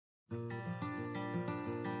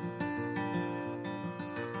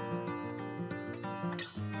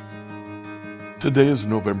Today is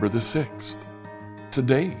November the 6th.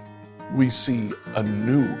 Today, we see a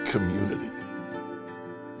new community.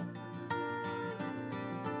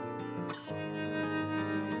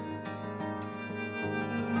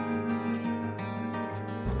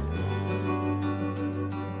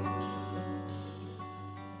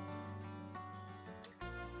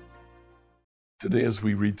 Today, as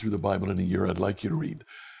we read through the Bible in a year, I'd like you to read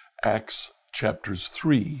Acts chapters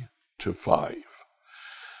 3 to 5.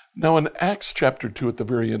 Now, in Acts chapter 2, at the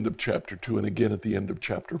very end of chapter 2, and again at the end of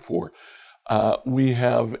chapter 4, we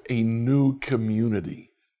have a new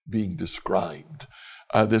community being described.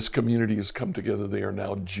 This community has come together. They are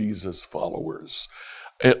now Jesus followers.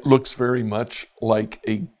 It looks very much like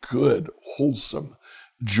a good, wholesome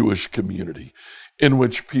Jewish community in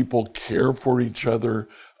which people care for each other.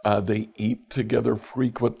 They eat together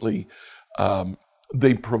frequently.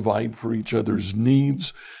 They provide for each other's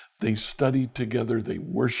needs. They study together. They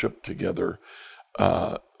worship together.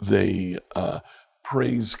 They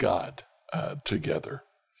praise God together.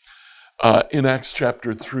 In Acts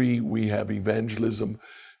chapter 3, we have evangelism.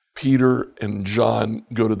 Peter and John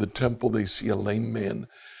go to the temple. They see a lame man.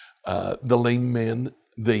 The lame man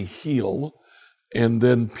they heal, and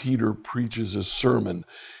then Peter preaches a sermon.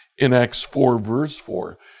 In Acts 4, verse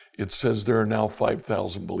 4, it says there are now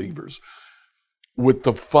 5,000 believers. With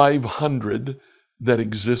the 500 that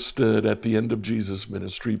existed at the end of Jesus'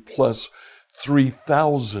 ministry, plus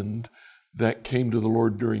 3,000 that came to the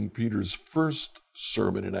Lord during Peter's first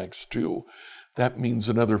sermon in Acts 2, that means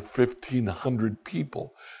another 1,500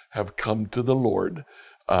 people have come to the Lord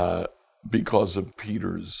because of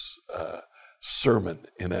Peter's sermon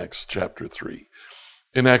in Acts chapter 3.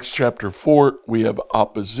 In Acts chapter 4, we have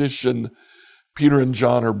opposition. Peter and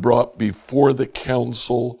John are brought before the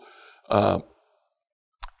council. The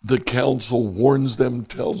council warns them,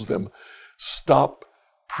 tells them, stop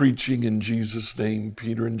preaching in Jesus' name.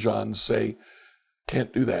 Peter and John say,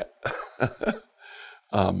 can't do that.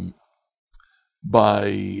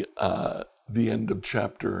 By the end of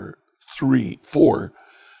chapter 4,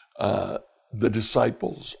 the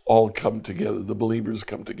disciples all come together, the believers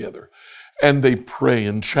come together, and they pray.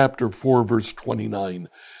 In chapter 4, verse 29,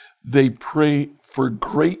 they pray for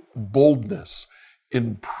great boldness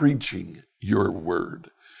in preaching your word.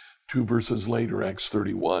 2 verses later, Acts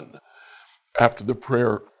 31. After the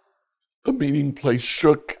prayer, the meeting place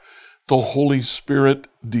shook, the Holy Spirit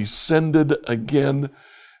descended again,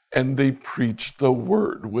 and they preached the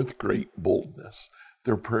word with great boldness.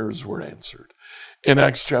 Their prayers were answered. In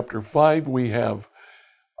Acts chapter 5, we have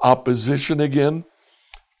opposition again.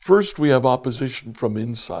 First, we have opposition from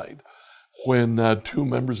inside, when 2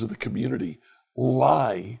 members of the community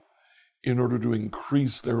lie in order to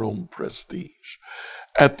increase their own prestige.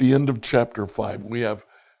 At the end of chapter 5, we have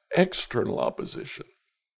external opposition.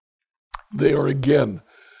 They are again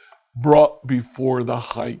brought before the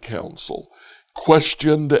high council,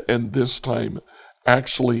 questioned, and this time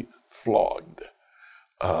actually flogged.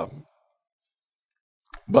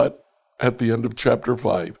 But at the end of chapter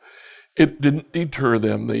 5, it didn't deter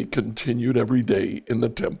them. They continued every day in the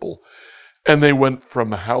temple, and they went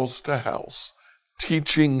from house to house,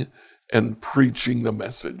 teaching and preaching the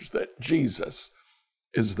message that Jesus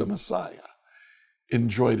is the Messiah.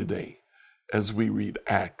 Enjoy today as we read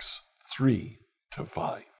Acts 3 to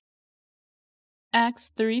 5.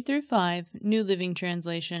 Acts 3 through 5, New Living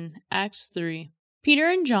Translation, Acts 3.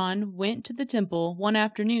 Peter and John went to the temple one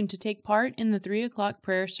afternoon to take part in the 3:00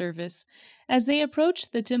 prayer service. As they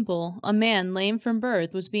approached the temple, a man lame from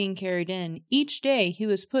birth was being carried in. Each day he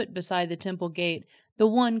was put beside the temple gate, the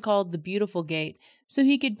one called the Beautiful Gate, so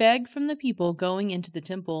he could beg from the people going into the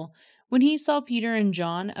temple. When he saw Peter and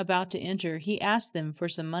John about to enter, he asked them for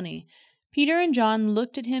some money. Peter and John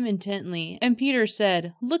looked at him intently, and Peter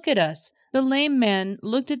said, "Look at us." The lame man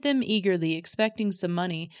looked at them eagerly, expecting some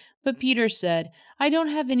money, but Peter said, "I don't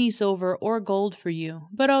have any silver or gold for you,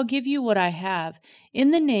 but I'll give you what I have.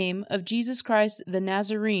 In the name of Jesus Christ the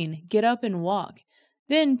Nazarene, get up and walk."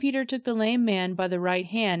 Then Peter took the lame man by the right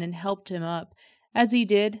hand and helped him up. As he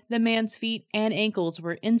did, the man's feet and ankles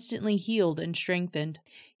were instantly healed and strengthened.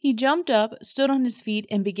 He jumped up, stood on his feet,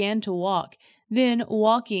 and began to walk. Then,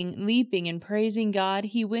 walking, leaping, and praising God,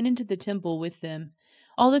 he went into the temple with them.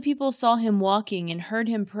 All the people saw him walking and heard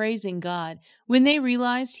him praising God. When they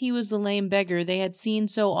realized he was the lame beggar they had seen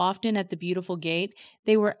so often at the Beautiful Gate,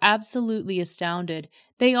 they were absolutely astounded.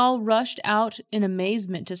 They all rushed out in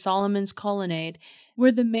amazement to Solomon's colonnade,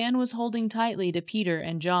 where the man was holding tightly to Peter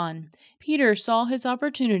and John. Peter saw his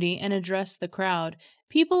opportunity and addressed the crowd.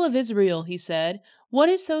 "People of Israel," he said, What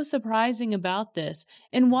is so surprising about this?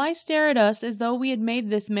 And why stare at us as though we had made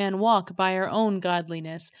this man walk by our own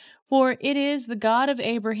godliness? For it is the God of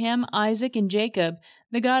Abraham, Isaac, and Jacob,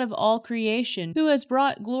 the God of all creation, who has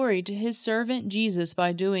brought glory to his servant Jesus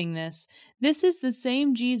by doing this. This is the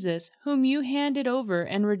same Jesus whom you handed over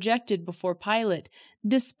and rejected before Pilate,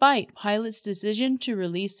 despite Pilate's decision to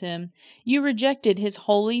release him. You rejected his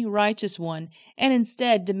holy, righteous one, and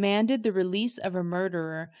instead demanded the release of a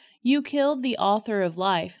murderer. You killed the author of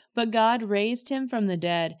life, but God raised him from the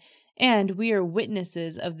dead, and we are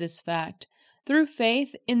witnesses of this fact. Through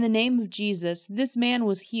faith in the name of Jesus, this man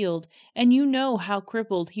was healed, and you know how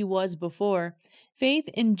crippled he was before. Faith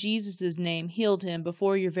in Jesus' name healed him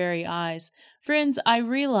before your very eyes. Friends, I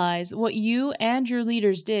realize what you and your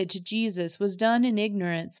leaders did to Jesus was done in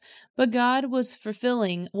ignorance, but God was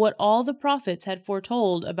fulfilling what all the prophets had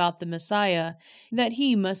foretold about the Messiah, that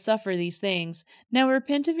he must suffer these things. Now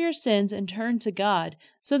repent of your sins and turn to God,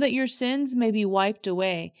 so that your sins may be wiped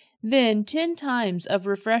away. Then 10 times of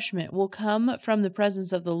refreshment will come from the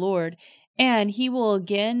presence of the Lord, and he will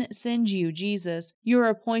again send you Jesus, your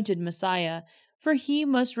appointed Messiah. For he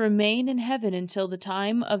must remain in heaven until the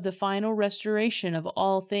time of the final restoration of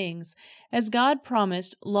all things, as God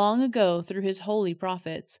promised long ago through his holy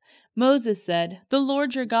prophets. Moses said, "The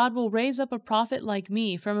Lord your God will raise up a prophet like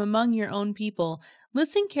me from among your own people.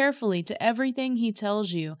 Listen carefully to everything he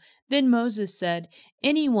tells you." Then Moses said,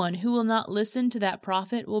 "Anyone who will not listen to that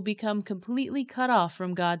prophet will become completely cut off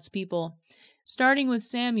from God's people." Starting with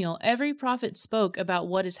Samuel, every prophet spoke about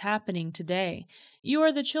what is happening today. You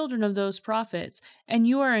are the children of those prophets, and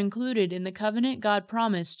you are included in the covenant God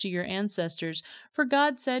promised to your ancestors. For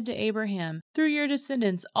God said to Abraham, "Through your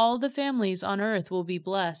descendants all the families on earth will be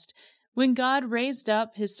blessed." When God raised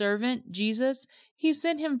up his servant, Jesus, he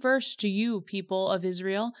sent him first to you, people of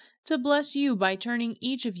Israel, to bless you by turning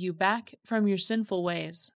each of you back from your sinful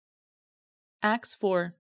ways. Acts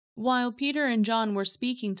 4. While Peter and John were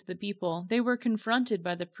speaking to the people, they were confronted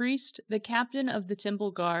by the priest, the captain of the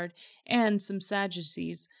temple guard, and some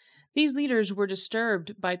Sadducees. These leaders were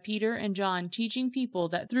disturbed by Peter and John teaching people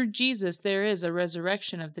that through Jesus there is a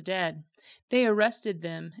resurrection of the dead. They arrested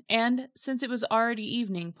them, and, since it was already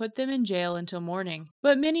evening, put them in jail until morning.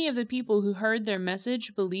 But many of the people who heard their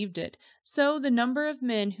message believed it, so the number of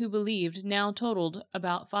men who believed now totaled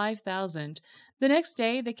about 5,000. The next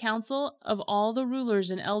day the council of all the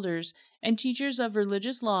rulers and elders and teachers of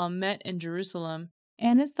religious law met in Jerusalem.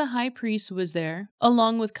 Annas the high priest was there,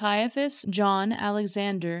 along with Caiaphas, John,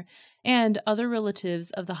 Alexander, and other relatives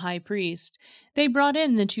of the high priest. They brought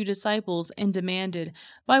in the 2 disciples and demanded,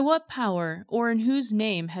 "By what power or in whose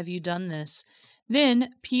name have you done this?"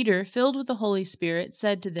 Then Peter, filled with the Holy Spirit,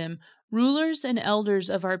 said to them, "Rulers and elders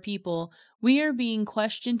of our people, we are being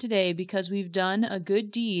questioned today because we've done a good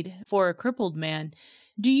deed for a crippled man.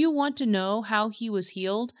 Do you want to know how he was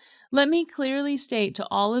healed? Let me clearly state to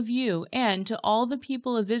all of you and to all the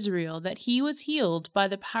people of Israel that he was healed by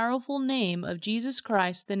the powerful name of Jesus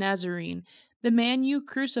Christ the Nazarene, the man you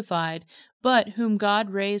crucified, but whom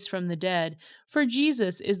God raised from the dead. For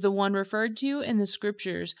Jesus is the one referred to in the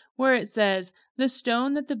Scriptures, where it says, 'The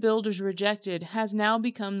stone that the builders rejected has now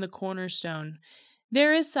become the cornerstone.'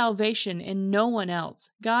 There is salvation in no one else.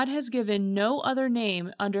 God has given no other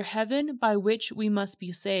name under heaven by which we must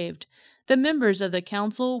be saved." The members of the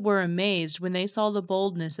council were amazed when they saw the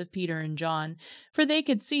boldness of Peter and John, for they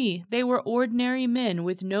could see they were ordinary men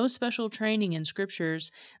with no special training in Scriptures.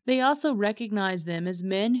 They also recognized them as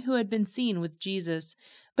men who had been seen with Jesus.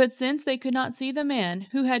 But since they could not see the man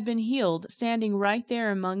who had been healed standing right there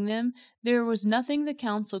among them, there was nothing the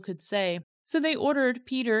council could say. So they ordered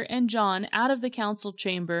Peter and John out of the council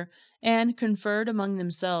chamber and conferred among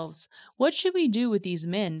themselves. "What should we do with these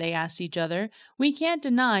men?" they asked each other. "We can't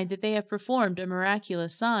deny that they have performed a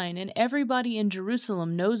miraculous sign, and everybody in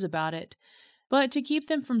Jerusalem knows about it. But to keep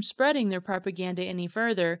them from spreading their propaganda any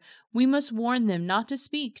further, we must warn them not to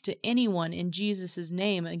speak to anyone in Jesus'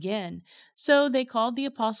 name again." So they called the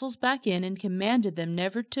apostles back in and commanded them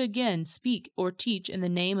never to again speak or teach in the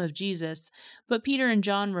name of Jesus. But Peter and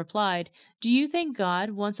John replied, "Do you think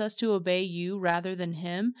God wants us to obey you rather than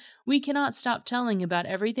him? We cannot stop telling about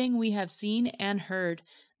everything we have seen and heard."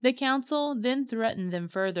 The council then threatened them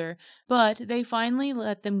further, but they finally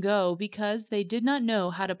let them go because they did not know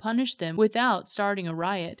how to punish them without starting a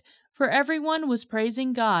riot. For everyone was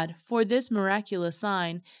praising God for this miraculous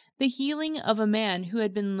sign, the healing of a man who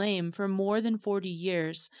had been lame for more than 40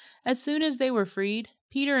 years. As soon as they were freed,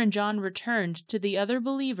 Peter and John returned to the other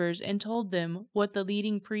believers and told them what the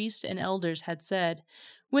leading priests and elders had said.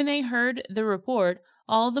 When they heard the report,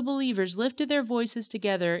 all the believers lifted their voices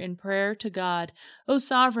together in prayer to God. O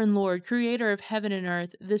sovereign Lord, creator of heaven and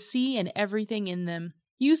earth, the sea and everything in them.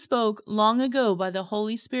 You spoke long ago by the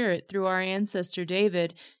Holy Spirit through our ancestor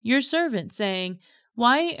David, your servant, saying,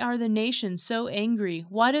 Why are the nations so angry?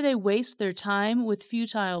 Why do they waste their time with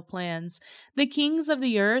futile plans? The kings of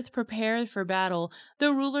the earth prepare for battle.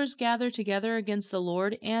 The rulers gather together against the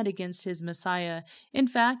Lord and against his Messiah. In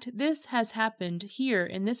fact, this has happened here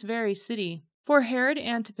in this very city. For Herod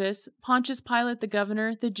Antipas, Pontius Pilate the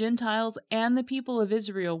governor, the Gentiles, and the people of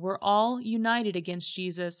Israel were all united against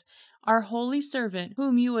Jesus, our holy servant,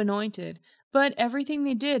 whom you anointed. But everything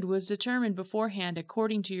they did was determined beforehand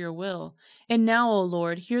according to your will. And now, O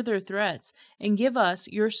Lord, hear their threats, and give us,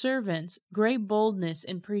 your servants, great boldness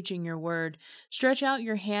in preaching your word. Stretch out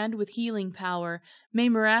your hand with healing power. May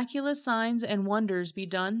miraculous signs and wonders be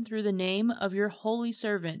done through the name of your holy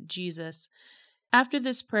servant, Jesus. After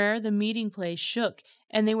this prayer, the meeting place shook,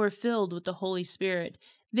 and they were filled with the Holy Spirit.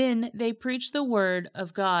 Then they preached the word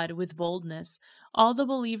of God with boldness. All the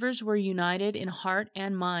believers were united in heart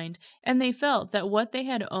and mind, and they felt that what they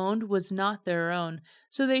had owned was not their own,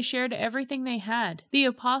 so they shared everything they had. The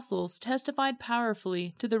apostles testified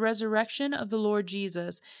powerfully to the resurrection of the Lord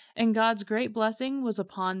Jesus, and God's great blessing was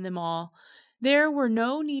upon them all. There were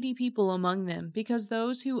no needy people among them, because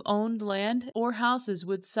those who owned land or houses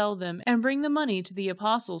would sell them and bring the money to the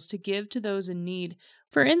apostles to give to those in need.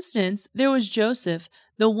 For instance, there was Joseph,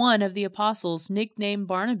 the one of the apostles, nicknamed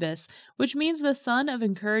Barnabas, which means the son of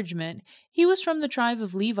encouragement. He was from the tribe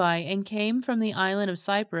of Levi and came from the island of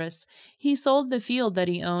Cyprus. He sold the field that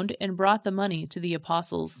he owned and brought the money to the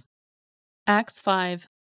apostles. Acts 5.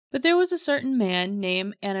 But there was a certain man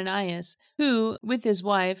named Ananias, who, with his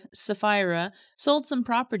wife Sapphira, sold some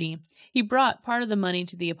property. He brought part of the money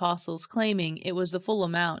to the apostles, claiming it was the full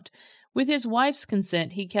amount. With his wife's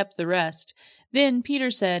consent, he kept the rest. Then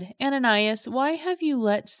Peter said, Ananias, why have you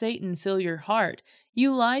let Satan fill your heart?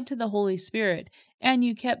 You lied to the Holy Spirit, and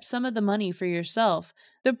you kept some of the money for yourself.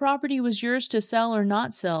 The property was yours to sell or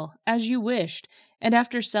not sell, as you wished, and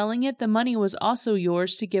after selling it, the money was also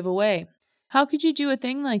yours to give away. How could you do a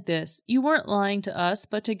thing like this? You weren't lying to us,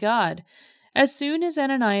 but to God. As soon as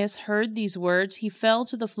Ananias heard these words, he fell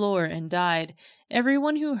to the floor and died.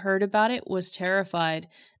 Everyone who heard about it was terrified.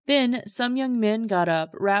 Then some young men got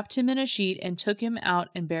up, wrapped him in a sheet, and took him out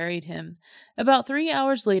and buried him. About 3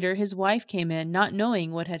 hours later, his wife came in, not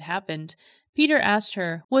knowing what had happened. Peter asked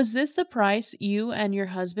her, Was this the price you and your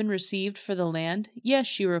husband received for the land? Yes,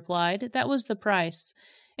 she replied, that was the price.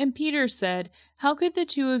 And Peter said, How could the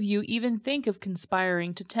two of you even think of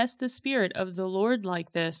conspiring to test the Spirit of the Lord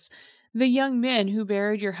like this? The young men who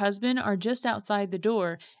buried your husband are just outside the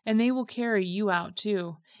door, and they will carry you out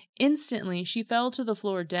too. Instantly she fell to the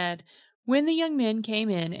floor dead. When the young men came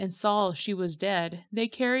in and saw she was dead, they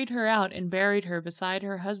carried her out and buried her beside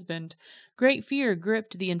her husband. Great fear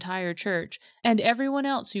gripped the entire church, and everyone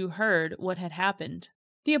else who heard what had happened.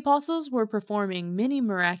 The apostles were performing many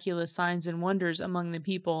miraculous signs and wonders among the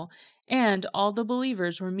people, and all the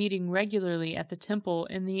believers were meeting regularly at the temple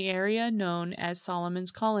in the area known as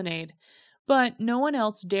Solomon's Colonnade. But no one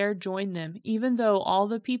else dared join them, even though all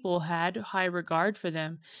the people had high regard for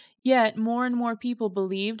them. Yet more and more people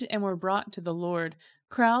believed and were brought to the Lord,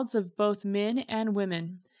 crowds of both men and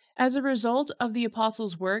women. As a result of the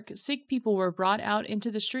apostles' work, sick people were brought out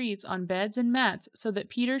into the streets on beds and mats so that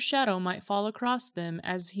Peter's shadow might fall across them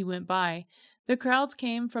as he went by. The crowds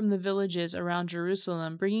came from the villages around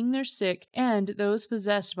Jerusalem, bringing their sick and those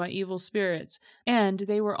possessed by evil spirits, and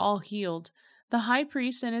they were all healed. The high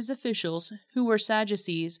priest and his officials, who were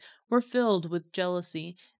Sadducees, were filled with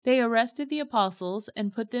jealousy. They arrested the apostles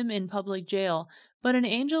and put them in public jail. But an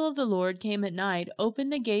angel of the Lord came at night,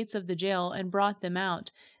 opened the gates of the jail, and brought them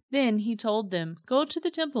out. Then he told them, Go to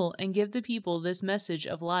the temple and give the people this message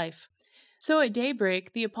of life. So at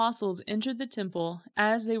daybreak the apostles entered the temple,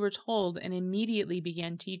 as they were told, and immediately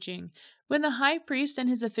began teaching. When the high priest and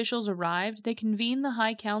his officials arrived, they convened the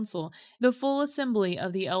high council, the full assembly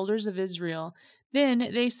of the elders of Israel. Then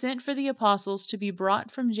they sent for the apostles to be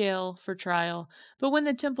brought from jail for trial. But when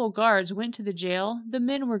the temple guards went to the jail, the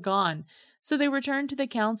men were gone. So they returned to the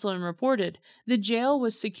council and reported, The jail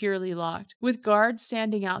was securely locked, with guards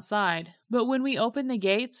standing outside. But when we opened the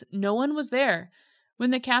gates, no one was there. When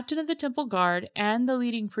the captain of the temple guard and the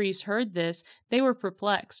leading priests heard this, they were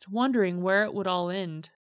perplexed, wondering where it would all end.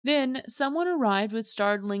 Then someone arrived with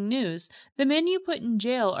startling news. The men you put in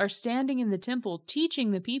jail are standing in the temple, teaching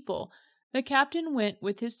the people. The captain went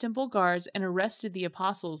with his temple guards and arrested the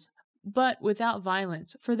apostles. but without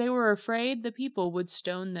violence, for they were afraid the people would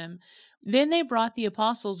stone them. Then they brought the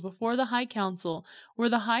apostles before the high council, where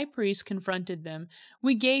the high priest confronted them.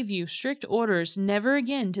 "We gave you strict orders never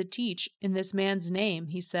again to teach in this man's name,"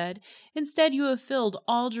 he said. "Instead, you have filled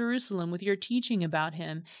all Jerusalem with your teaching about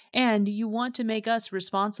him, and you want to make us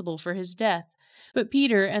responsible for his death." But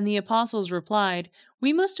Peter and the apostles replied,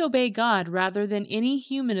 "We must obey God rather than any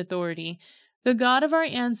human authority. The God of our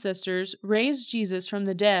ancestors raised Jesus from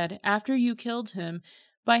the dead after you killed him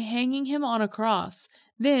by hanging him on a cross.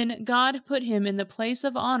 Then God put him in the place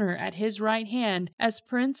of honor at his right hand as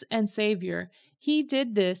Prince and Savior. He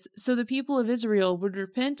did this so the people of Israel would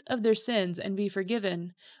repent of their sins and be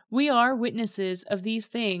forgiven. We are witnesses of these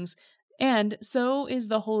things, and so is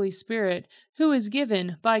the Holy Spirit, who is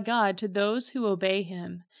given by God to those who obey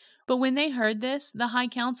him." But when they heard this, the high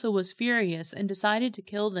council was furious and decided to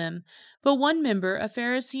kill them. But one member, a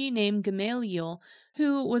Pharisee named Gamaliel,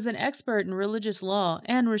 who was an expert in religious law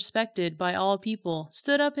and respected by all people,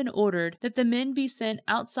 stood up and ordered that the men be sent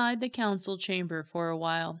outside the council chamber for a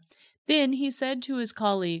while. Then he said to his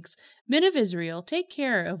colleagues, "Men of Israel, take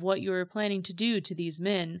care of what you are planning to do to these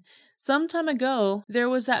men. Some time ago there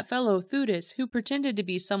was that fellow Theudas who pretended to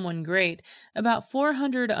be someone great. About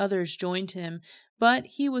 400 others joined him, but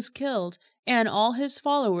he was killed, and all his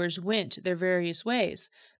followers went their various ways.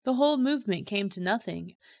 The whole movement came to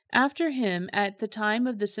nothing. After him, at the time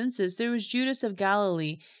of the census, there was Judas of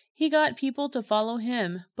Galilee. He got people to follow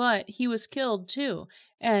him, but he was killed too,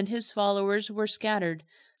 and his followers were scattered.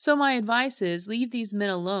 So my advice is, leave these men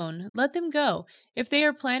alone. Let them go. If they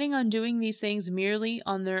are planning on doing these things merely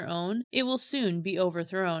on their own, it will soon be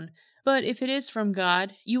overthrown. But if it is from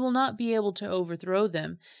God, you will not be able to overthrow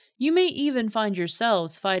them. You may even find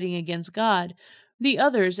yourselves fighting against God." The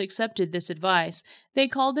others accepted this advice. They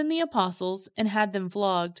called in the apostles and had them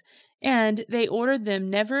flogged, and they ordered them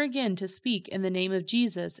never again to speak in the name of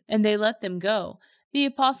Jesus, and they let them go. The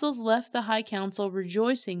apostles left the high council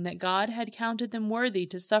rejoicing that God had counted them worthy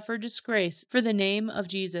to suffer disgrace for the name of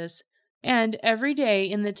Jesus. And every day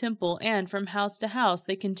in the temple and from house to house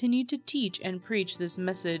they continued to teach and preach this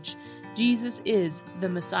message: Jesus is the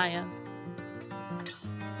Messiah.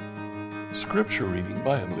 Scripture reading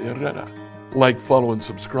by Emily Herrera. Like, follow, and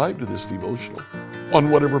subscribe to this devotional on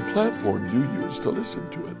whatever platform you use to listen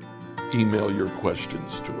to it. Email your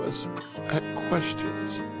questions to us at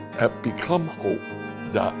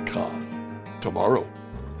questions@becomehope.com. Tomorrow,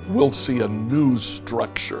 we'll see a new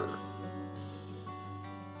structure